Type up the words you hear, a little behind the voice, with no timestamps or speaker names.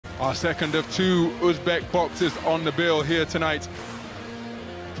Our second of two Uzbek boxers on the bill here tonight.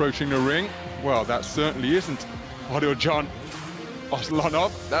 Approaching the ring, well, that certainly isn't Odiljon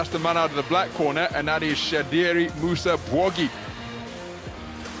Aslonov. That's the man out of the black corner, and that is Shadiri Musa Bwogi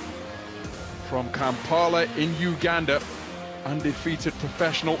from Kampala in Uganda. Undefeated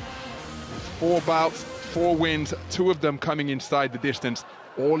professional with 4 bouts, 4 wins, 2 of them coming inside the distance.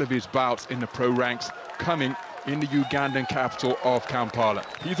 All of his bouts in the pro ranks coming in the Ugandan capital of Kampala.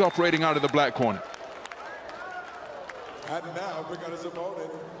 He's operating out of the black corner. And now bring out his opponent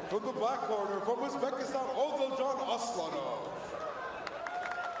from the black corner, from Uzbekistan, Odiljon Aslonov.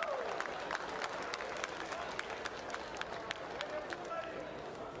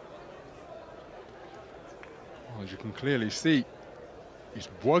 Well, as you can clearly see, it's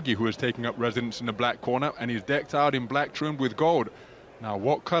Bwogi who is taking up residence in the black corner, and he's decked out in black trimmed with gold. Now,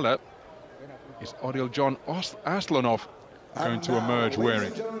 what color is Odiljon Aslonov going to emerge wearing?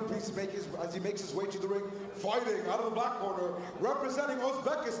 Ladies and gentlemen, please as he makes his way to the ring, fighting out of the black corner, representing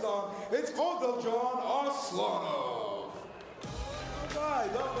Uzbekistan, it's Odiljon Aslonov.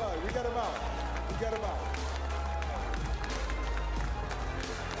 Don't die, we get him out, we get him out.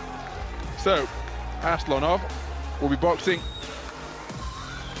 So, Aslonov will be boxing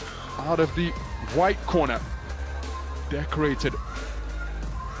out of the white corner. Decorated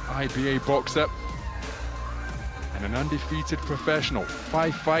IBA boxer and an undefeated professional.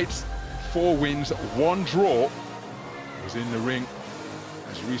 5 fights, 4 wins, 1 draw. Was in the ring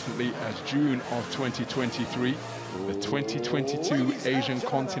as recently as June of 2023. The 2022 Asian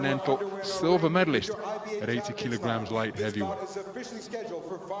Continental silver medalist at 80 kilograms light heavyweight. This bout is officially scheduled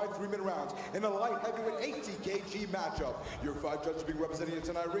for 5 3-minute rounds in a light heavyweight 80 kg matchup. Your 5 judges being represented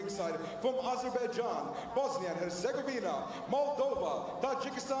tonight ringside from Azerbaijan, Bosnia and Herzegovina, Moldova,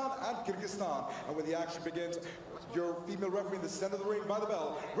 Tajikistan and Kyrgyzstan. And when the action begins, your female referee in the center of the ring by the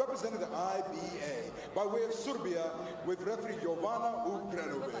bell, representing the IBA by way of Serbia with referee Jovana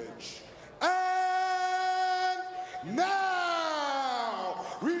Ukrenovic. And now,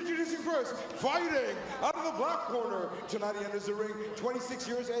 reintroducing first, fighting out of the black corner. Tonight he enters the ring, 26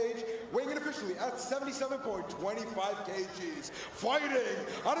 years age, weighing in officially at 77.25 kgs. Fighting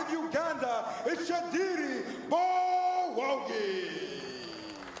out of Uganda, it's Shadiri Bwogi.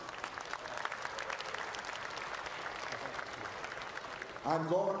 And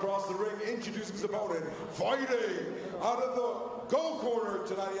going across the ring, introducing his opponent, fighting out of the gold corner.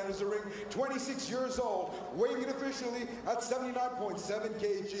 Tonight he enters the ring, 26 years old, weighing in officially at 79.7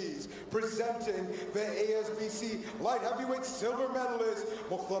 kgs. Presenting the ASBC light heavyweight silver medalist,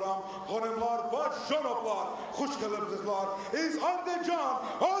 Muhtaram Khanimlar va Janoblar, Khushkalibdizlar, is Odiljon,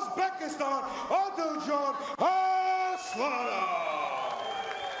 Uzbekistan, Odiljon Aslonov.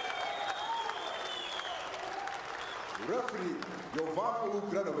 Referee Jovana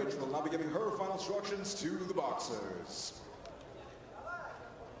Ukrenovic will now be giving her final instructions to the boxers.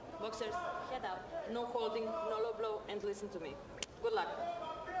 Boxers, head up, no holding, no low blow, and listen to me. Good luck.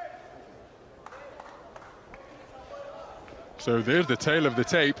 So there's the tail of the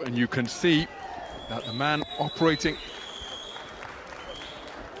tape, and you can see that the man operating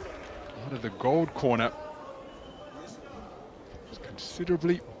out of the gold corner is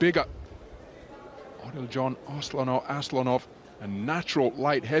considerably bigger. Odiljon Aslonov, a natural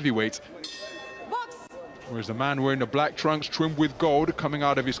light heavyweight. Box. Whereas the man wearing the black trunks trimmed with gold, coming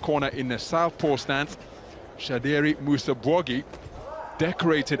out of his corner in the southpaw stance, Shadiri Musa Bwogi,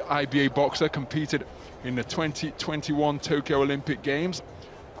 decorated IBA boxer, competed in the 2021 Tokyo Olympic Games.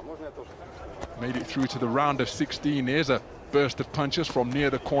 Made it through to the round of 16. There's a burst of punches from near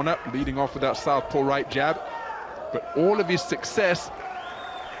the corner, leading off with that southpaw right jab. But all of his success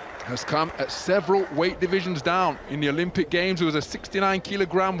has come at several weight divisions down. In the Olympic Games, he was a 69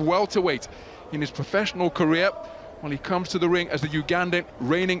 kilogram welterweight. In his professional career, when he comes to the ring as the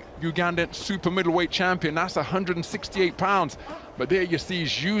reigning Ugandan super middleweight champion, that's 168 pounds. But there you see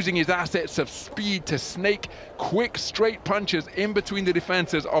he's using his assets of speed to snake quick, straight punches in between the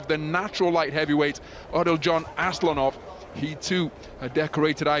defenses of the natural light heavyweight, Odiljon Aslonov. He too, a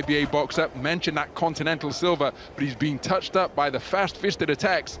decorated IBA boxer, mentioned that continental silver, but he's being touched up by the fast-fisted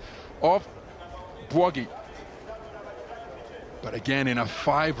attacks of Bwogi. But again, in a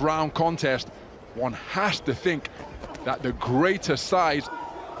 5-round contest, one has to think that the greater size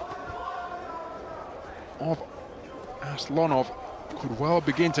of Aslonov could well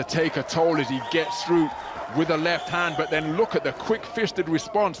begin to take a toll as he gets through with the left hand. But then look at the quick-fisted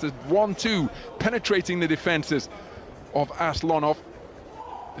response. There's 1-2 penetrating the defenses of Aslonov,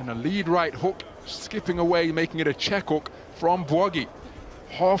 and a lead right hook skipping away, making it a check hook from Bwogi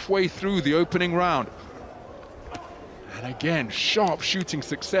halfway through the opening round. And again, sharp shooting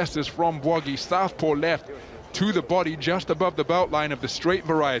successes from Bwogi, southpaw left to the body, just above the belt line of the straight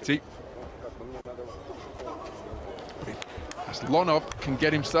variety. Aslonov can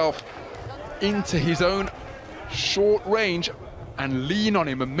get himself into his own short range and lean on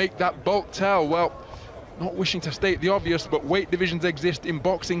him and make that bulk tell. Well, not wishing to state the obvious, but weight divisions exist in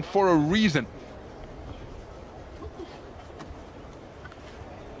boxing for a reason.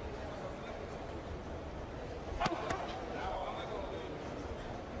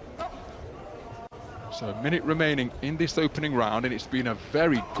 So a minute remaining in this opening round, and it's been a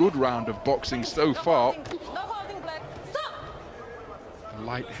very good round of boxing so far. The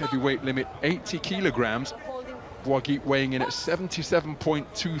light heavyweight limit, 80 kilograms. Bwogi weighing in at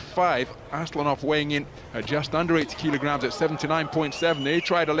 77.25. Aslonov weighing in at just under 80 kilograms at 79.7. They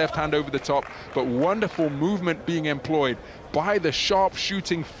tried a left hand over the top, but wonderful movement being employed by the sharp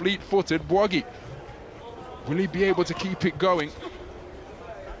shooting, fleet-footed Bwogi. Will he be able to keep it going?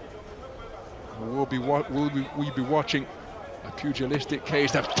 We'll be watching a pugilistic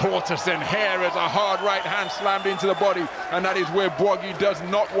case of tortoise and hare as a hard right hand slammed into the body, and that is where Bwogi does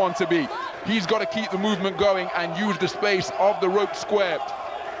not want to be. He's got to keep the movement going and use the space of the rope square,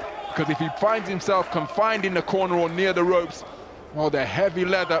 because if he finds himself confined in the corner or near the ropes, well, the heavy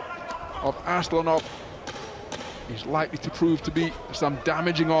leather of Aslonov is likely to prove to be some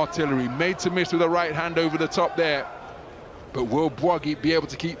damaging artillery. Made to miss with a right hand over the top there. But will Bwogi be able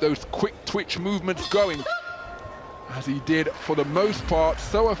to keep those quick twitch movements going, as he did for the most part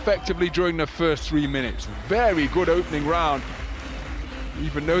so effectively during the first 3 minutes? Very good opening round,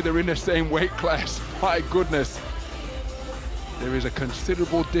 even though they're in the same weight class. My goodness, there is a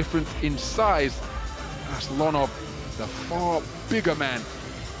considerable difference in size. Aslonov, the far bigger man,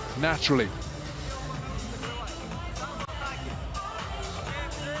 naturally.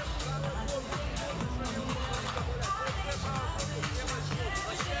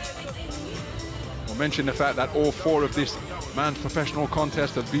 Mention the fact that all 4 of this man's professional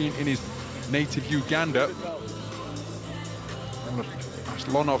contests have been in his native Uganda. All of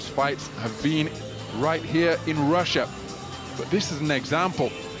Aslonov's fights have been right here in Russia. But this is an example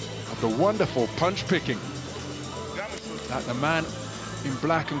of the wonderful punch picking that the man in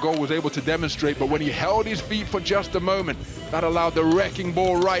black and gold was able to demonstrate. But when he held his feet for just a moment, that allowed the wrecking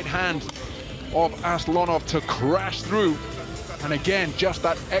ball right hand of Aslonov to crash through. And again, just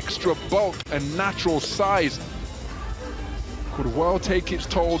that extra bulk and natural size could well take its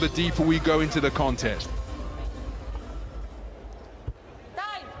toll the deeper we go into the contest.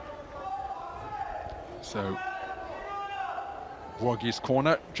 So, Bwogi's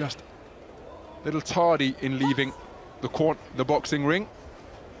corner just a little tardy in leaving the boxing ring.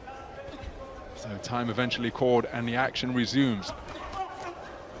 So time eventually called and the action resumes.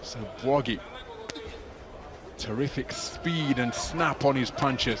 So Bwogi, terrific speed and snap on his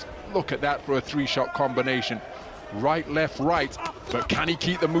punches. Look at that for a 3-shot combination. Right, left, right. But can he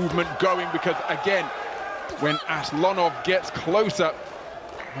keep the movement going? Because again, when Aslonov gets closer,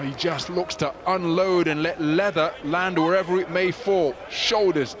 well, he just looks to unload and let leather land wherever it may fall.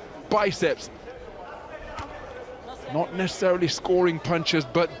 Shoulders, biceps. Not necessarily scoring punches,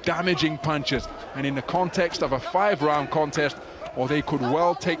 but damaging punches. And in the context of a 5-round contest, or they could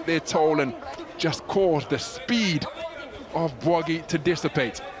well take their toll and just cause the speed of Bwogi to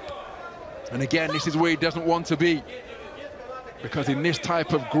dissipate. And again, this is where he doesn't want to be, because in this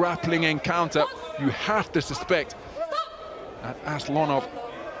type of grappling encounter, you have to suspect that Aslonov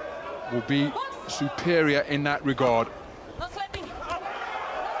will be superior in that regard.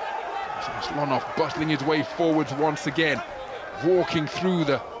 Aslonov bustling his way forwards once again, walking through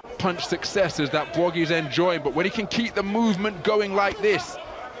the punch successes that Bwogi's enjoying. But when he can keep the movement going like this,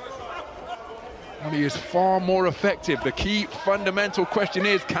 and he is far more effective. The key fundamental question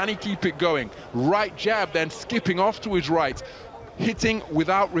is, can he keep it going? Right jab, then skipping off to his right, hitting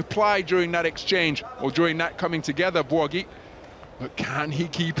without reply during that exchange, or during that coming together, Bwogi. But can he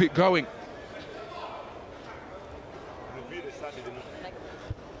keep it going?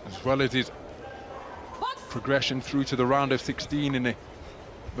 As well as his progression through to the round of 16 in the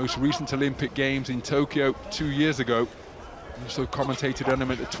most recent Olympic Games in Tokyo 2 years ago. Also commentated on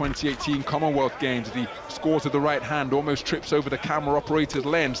him at the 2018 Commonwealth Games. The score to the right hand almost trips over the camera operator's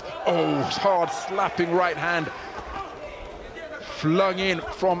lens. Oh, hard slapping right hand flung in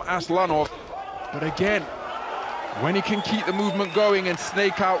from Aslonov. But again, when he can keep the movement going and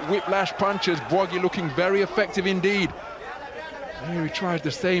snake out whiplash punches, Bwogi looking very effective indeed. Here he tries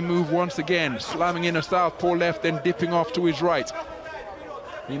the same move once again, slamming in a southpaw left, then dipping off to his right.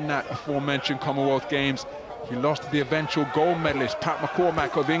 In that aforementioned Commonwealth Games, he lost to the eventual gold medalist, Pat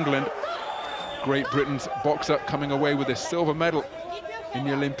McCormack of England. Great Britain's boxer coming away with a silver medal in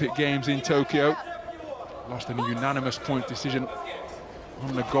the Olympic Games in Tokyo. Lost in a unanimous point decision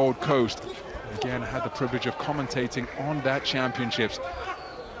on the Gold Coast. Again, had the privilege of commentating on that championships.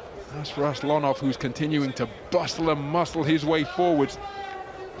 As for Aslonov, who's continuing to bustle and muscle his way forwards,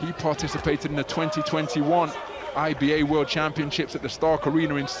 he participated in the 2021 IBA World Championships at the Stark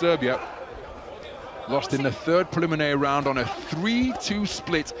Arena in Serbia. Lost in the third preliminary round on a 3-2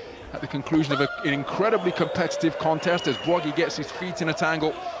 split at the conclusion of an incredibly competitive contest as Bwogi gets his feet in a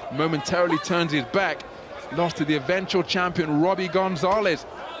tangle, momentarily turns his back. Lost to the eventual champion Robbie Gonzalez,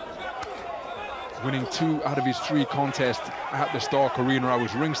 winning 2 out of his 3 contests at the Stark Arena. I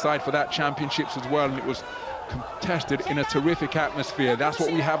was ringside for that championships as well, and it was contested in a terrific atmosphere. That's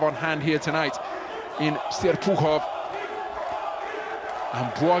what we have on hand here tonight in Serpukhov.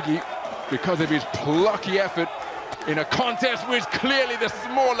 And Bwogi, because of his plucky effort in a contest with clearly the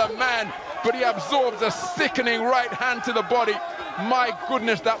smaller man, but he absorbs a sickening right hand to the body. My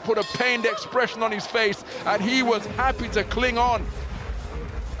goodness, that put a pained expression on his face, and he was happy to cling on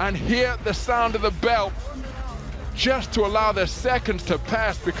and hear the sound of the bell just to allow the seconds to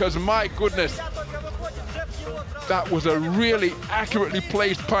pass, because my goodness, that was a really accurately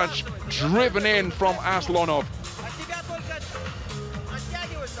placed punch driven in from Aslonov.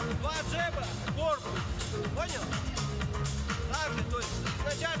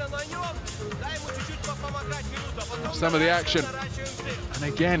 Some of the action, and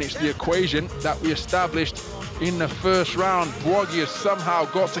again it's the equation that we established in the first round. Bwogi has somehow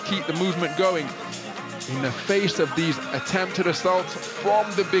got to keep the movement going in the face of these attempted assaults from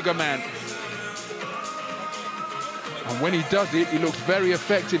the bigger man. And when he does it, he looks very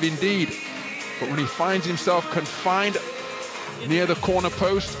effective indeed. But when he finds himself confined near the corner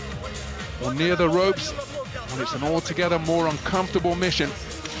post or near the ropes, well, it's an altogether more uncomfortable mission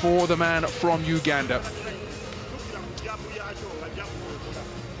for the man from Uganda.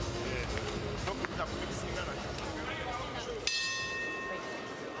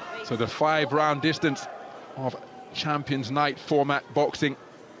 So the 5-round distance of Champions Night format boxing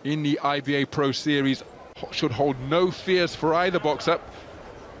in the IBA Pro Series should hold no fears for either boxer.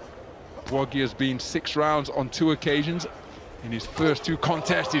 Bwogi has been 6 rounds on 2 occasions. In his first 2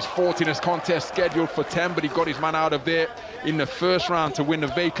 contests, his 14th contest scheduled for 10, but he got his man out of there in the first round to win the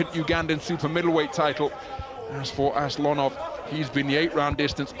vacant Ugandan super middleweight title. As for Aslonov, he's been the 8-round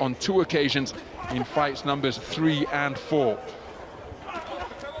distance on 2 occasions in fights numbers 3 and 4.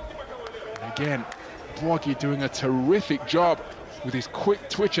 And again, Bwogi doing a terrific job with his quick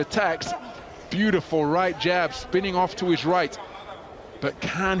twitch attacks. Beautiful right jab, spinning off to his right. But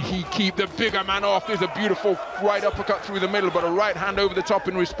can he keep the bigger man off? There's a beautiful right uppercut through the middle, but a right hand over the top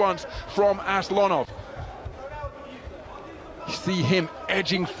in response from Aslonov. You see him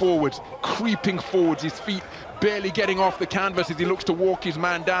edging forwards, creeping forwards, his feet barely getting off the canvas as he looks to walk his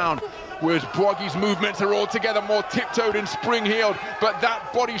man down. Whereas Bwogi's movements are altogether more tiptoed and spring-heeled, but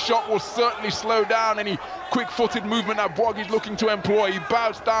that body shot will certainly slow down any quick-footed movement that Bwogi's looking to employ. He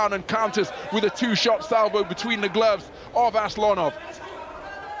bows down and counters with a 2-shot salvo between the gloves of Aslonov.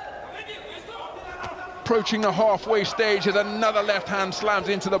 Approaching the halfway stage as another left hand slams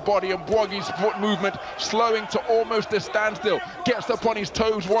into the body, and Bwogi's foot movement slowing to almost a standstill. Gets up on his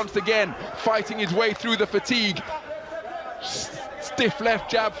toes once again, fighting his way through the fatigue. Stiff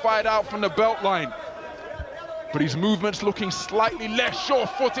left jab fired out from the belt line. But his movement's looking slightly less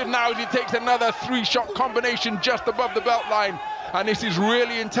sure-footed now as he takes another 3-shot combination just above the belt line. And this is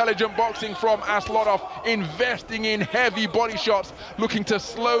really intelligent boxing from Aslonov, investing in heavy body shots, looking to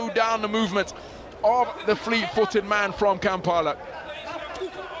slow down the movement of the fleet-footed man from Kampala.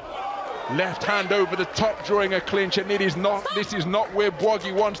 Left hand over the top, drawing a clinch, and this is not where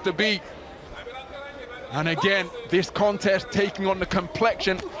Bwogi wants to be. And again, this contest taking on the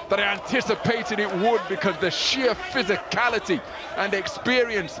complexion that I anticipated it would, because the sheer physicality and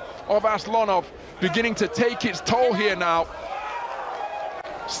experience of Aslonov beginning to take its toll here now.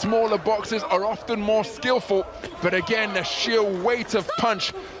 Smaller boxers are often more skillful, but again, the sheer weight of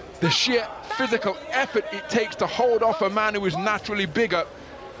punch, the sheer physical effort it takes to hold off a man who is naturally bigger,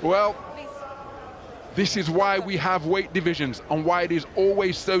 well, this is why we have weight divisions and why it is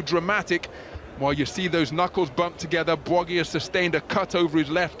always so dramatic. While you see those knuckles bump together, Bwogi has sustained a cut over his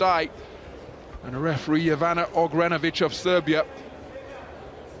left eye, and the referee Ivana Ogrenovic of Serbia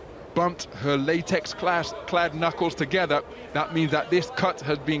bumped her latex-clad knuckles together. That means that this cut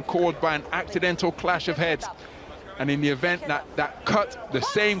has been caused by an accidental clash of heads. And in the event that that cut, the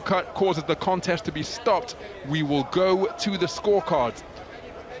same cut, causes the contest to be stopped, we will go to the scorecards.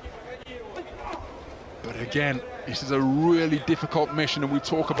 But again, This is a really difficult mission, and we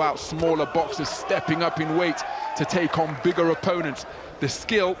talk about smaller boxers stepping up in weight to take on bigger opponents. The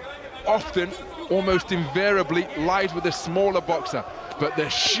skill often, almost invariably, lies with the smaller boxer, but the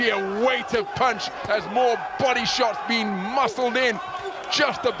sheer weight of punch has more body shots being muscled in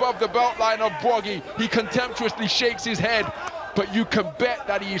just above the belt line of Bwogi. He contemptuously shakes his head, but you can bet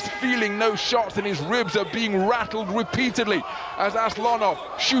that he is feeling no shots and his ribs are being rattled repeatedly as Aslonov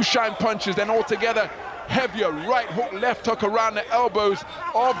shoeshine punches, then altogether heavier right hook, left hook around the elbows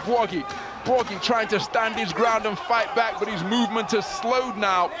of Bwogi. Bwogi trying to stand his ground and fight back, but his movement has slowed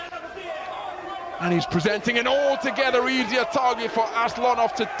now. And he's presenting an altogether easier target for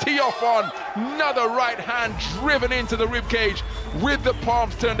Aslonov to tee off on. Another right hand driven into the ribcage with the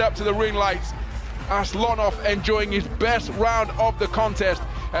palms turned up to the ring lights. Aslonov enjoying his best round of the contest,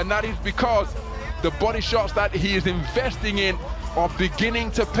 and that is because the body shots that he is investing in are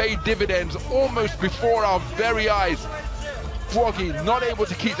beginning to pay dividends almost before our very eyes. Bwogi not able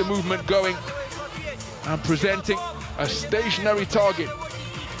to keep the movement going and presenting a stationary target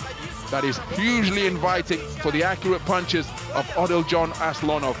that is hugely inviting for the accurate punches of Odiljon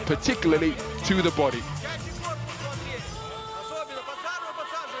Aslonov, particularly to the body.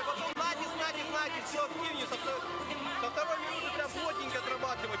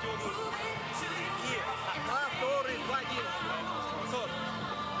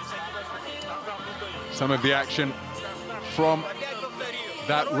 Some of the action from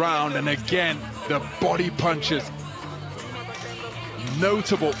that round, and again the body punches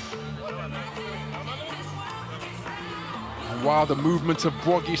notable. And while the movement of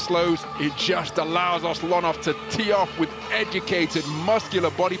Bwogi slows, it just allows Aslonov to tee off with educated,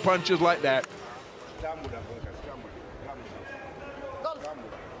 muscular body punches like that.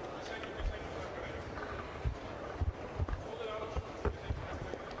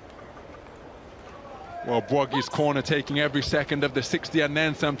 Well, Bwogi's corner taking every second of the 60 and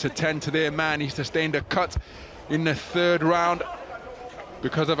then some to tend to their man. He sustained a cut in the third round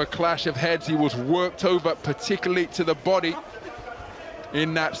because of a clash of heads. He was worked over, particularly to the body,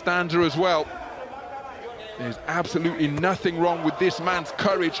 in that stanza as well. There's absolutely nothing wrong with this man's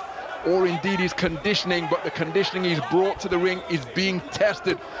courage or indeed his conditioning, but the conditioning he's brought to the ring is being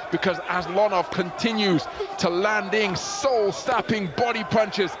tested because Aslonov continues to landing soul-sapping body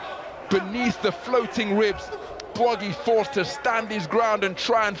punches beneath the floating ribs. Bwogi forced to stand his ground and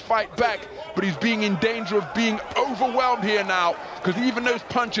try and fight back, but he's being in danger of being overwhelmed here now, because even those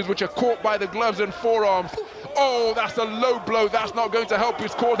punches which are caught by the gloves and forearms, oh, that's a low blow, that's not going to help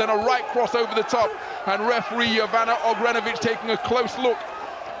his cause, and a right cross over the top, and referee Ivana Ogrenovic taking a close look,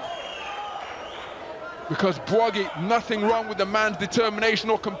 because Bwogi, nothing wrong with the man's determination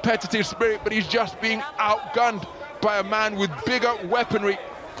or competitive spirit, but he's just being outgunned by a man with bigger weaponry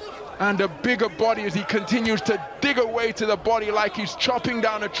and a bigger body as he continues to dig away to the body like he's chopping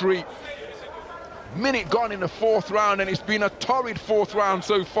down a tree. Minute gone in the fourth round, and it's been a torrid fourth round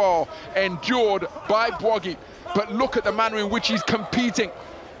so far, endured by Bwogi. But look at the manner in which he's competing,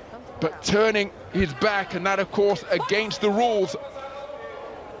 but turning his back, and that of course against the rules.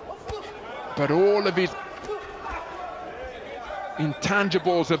 But all of his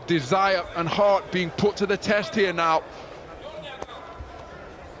intangibles of desire and heart being put to the test here now,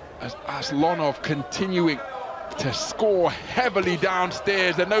 as Aslonov continuing to score heavily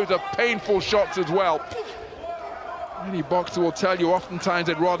downstairs, and those are painful shots as well. Any boxer will tell you oftentimes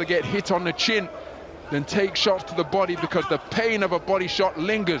they'd rather get hit on the chin than take shots to the body because the pain of a body shot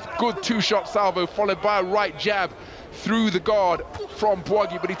lingers. Good two-shot salvo followed by a right jab through the guard from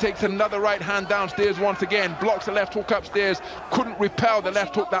Bwogi, but he takes another right hand downstairs once again, blocks a left hook upstairs, couldn't repel the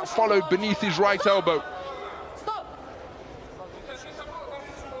left hook that followed beneath his right elbow.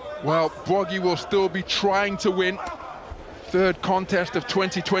 Well, Bwogi will still be trying to win. Third contest of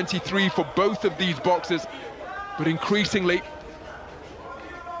 2023 for both of these boxers, but increasingly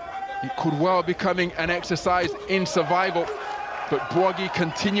it could well be becoming an exercise in survival. But Bwogi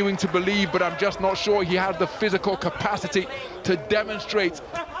continuing to believe, but I'm just not sure he has the physical capacity to demonstrate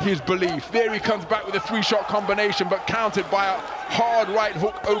his belief. There he comes back with a three-shot combination, but countered by a hard right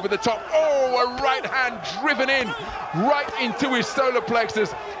hook over the top. Oh, a right hand driven in right into his solar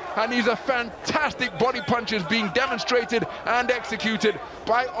plexus. And these are fantastic body punches being demonstrated and executed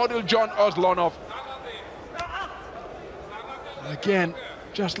by Odiljon Aslonov. Again,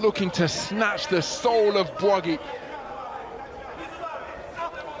 just looking to snatch the soul of Bwogi.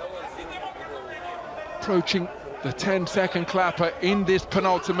 Approaching the 10-second clapper in this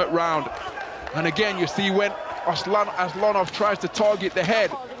penultimate round. And again, you see when Aslonov tries to target the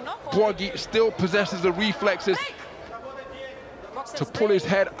head, Bwogi still possesses the reflexes to pull his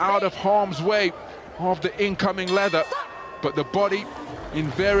head out of harm's way. of the incoming leather, but the body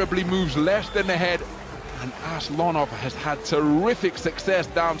invariably moves less than the head, and Aslonov has had terrific success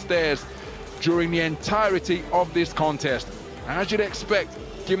downstairs during the entirety of this contest. As you'd expect,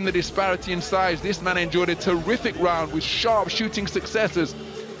 given the disparity in size, this man enjoyed a terrific round with sharp shooting successes,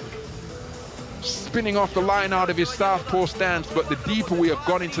 spinning off the line out of his southpaw stance. But the deeper we have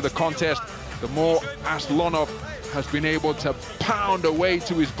gone into the contest, the more Aslonov has been able to pound away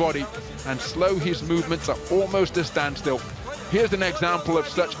to his body and slow his movements at almost a standstill. Here's an example of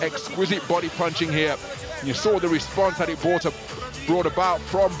such exquisite body punching here. You saw the response that it brought about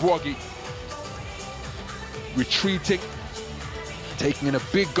from Bwogi. Retreating, taking in a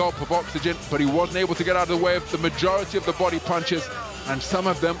big gulp of oxygen, but he wasn't able to get out of the way of the majority of the body punches, and some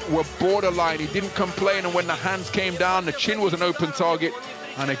of them were borderline. He didn't complain, and when the hands came down, the chin was an open target.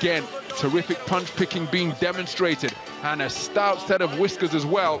 And again, terrific punch picking being demonstrated, and a stout set of whiskers as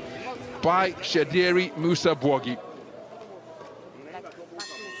well by Shadiri Musa Bwogi.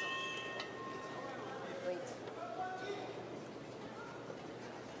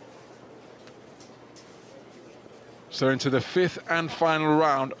 So into the fifth and final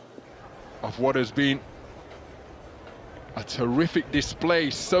round of what has been a terrific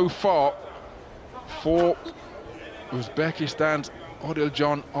display so far for Uzbekistan's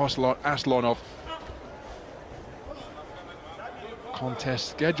Odiljon Aslonov. Contest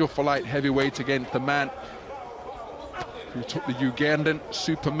scheduled for light heavyweight against the man who took the Ugandan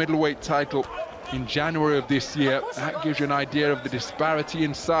super middleweight title in January of this year. That gives you an idea of the disparity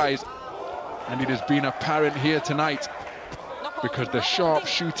in size, and it has been apparent here tonight because the sharp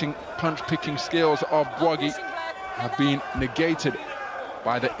shooting, punch-picking skills of Bwogi have been negated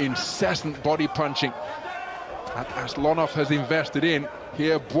by the incessant body punching that Aslonov has invested in.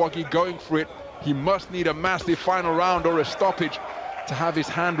 Here, Bwogi going for it. He must need a massive final round or a stoppage to have his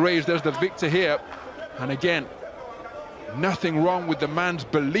hand raised as the victor here. And again, nothing wrong with the man's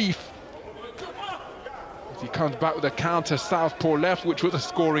belief as he comes back with a counter southpaw left, which was a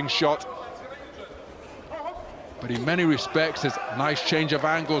scoring shot. But in many respects, there's a nice change of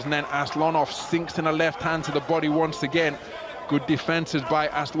angles, and then Aslonov sinks in a left hand to the body once again. Good defenses by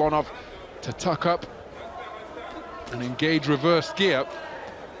Aslonov to tuck up and engage reverse gear.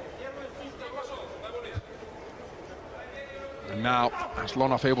 And now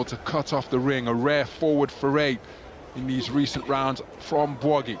Aslonov able to cut off the ring, a rare forward foray in these recent rounds from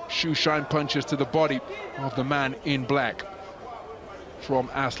Bwogi. Shoeshine punches to the body of the man in black from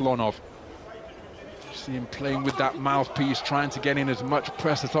Aslonov. See him playing with that mouthpiece, trying to get in as much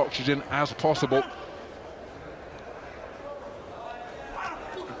precious oxygen as possible.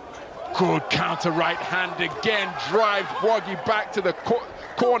 Good counter right hand again, drives Bwogi back to the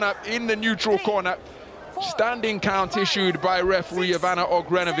corner in the neutral corner. Standing count issued by referee Ivana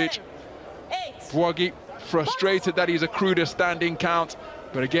Ogrenovic. Bwogi frustrated that he's accrued a standing count,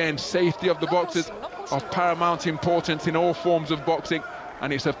 but again, safety of the boxers of paramount importance in all forms of boxing,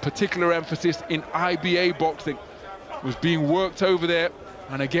 and it's of particular emphasis in IBA boxing. Was being worked over there,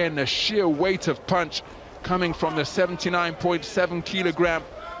 and again, the sheer weight of punch coming from the 79.7 kilogram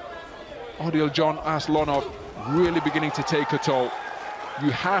Odiljon Aslonov really beginning to take a toll.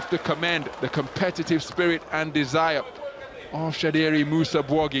 You have to commend the competitive spirit and desire of Shadiri Musa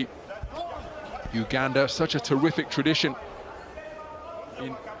Bwogi. Uganda, such a terrific tradition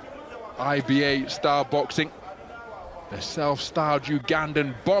in IBA style boxing. The self-styled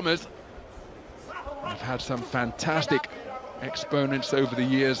Ugandan Bombers have had some fantastic exponents over the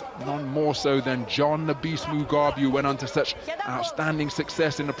years, none more so than John the Beast Mugabe, who went on to such outstanding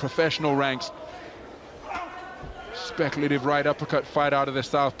success in the professional ranks. Speculative right uppercut fight out of the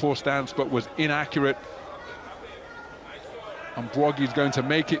southpaw stance, but was inaccurate. And Bwogi's going to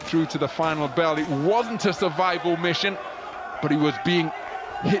make it through to the final bell. It wasn't a survival mission, but he was being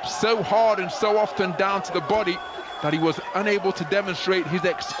hit so hard and so often down to the body that he was unable to demonstrate his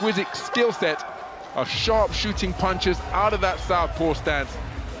exquisite skill set of sharp shooting punches out of that southpaw stance.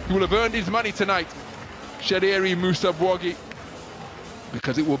 He will have earned his money tonight, Shadiri Musa Bwogi,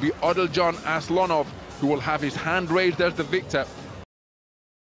 because it will be Odiljon Aslonov who will have his hand raised as the victor.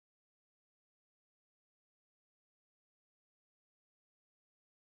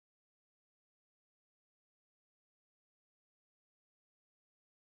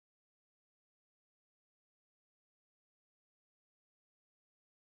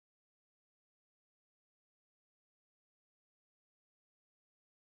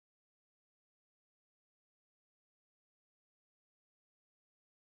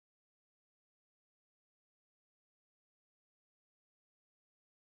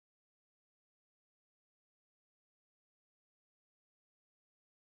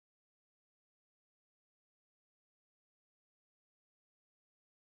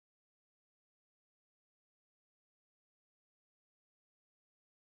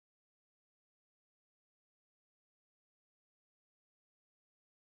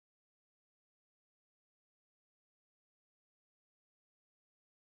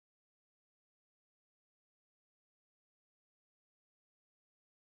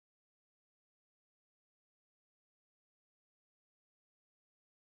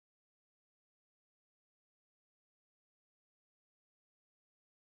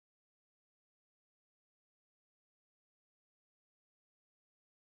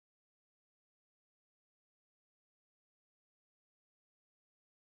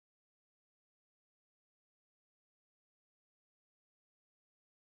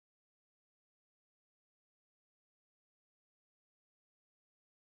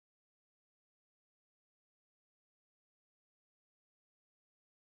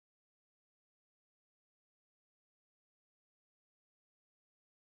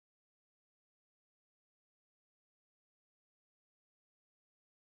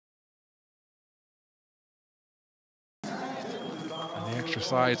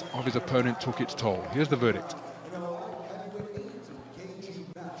 exercise of his opponent took its toll. Here's the verdict.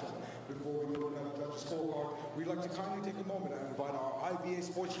 We'd like to kindly take a moment and invite our IBA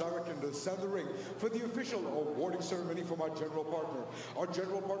sports director to the center of the ring for the official awarding ceremony from our general partner. Our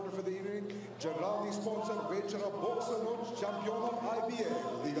general partner for the evening, generalny sponsor Večera Boksa Noć Championov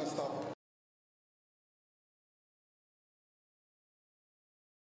IBA, Liga Stava.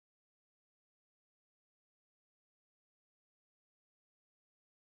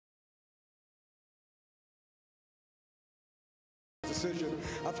 Decision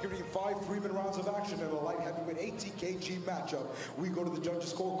after giving 5 3-minute rounds of action in a light heavyweight 80 kg matchup. We go to the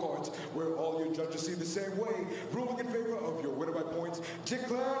judges' scorecards where all your judges see the same way, ruling in favor of your winner by points,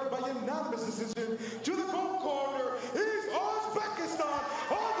 declared by unanimous decision. To the gold corner is Uzbekistan,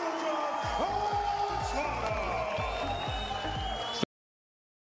 Odiljon Aslonov.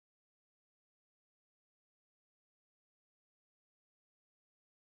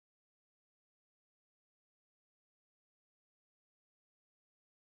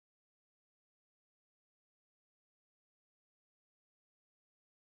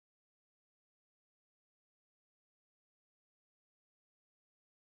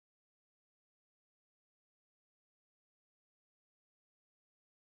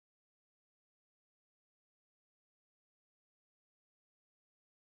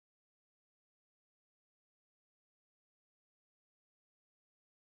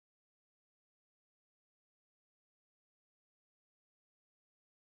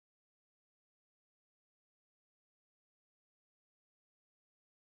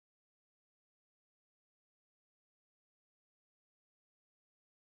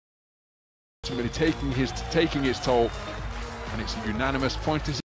 Ultimately taking its toll, and it's a unanimous point.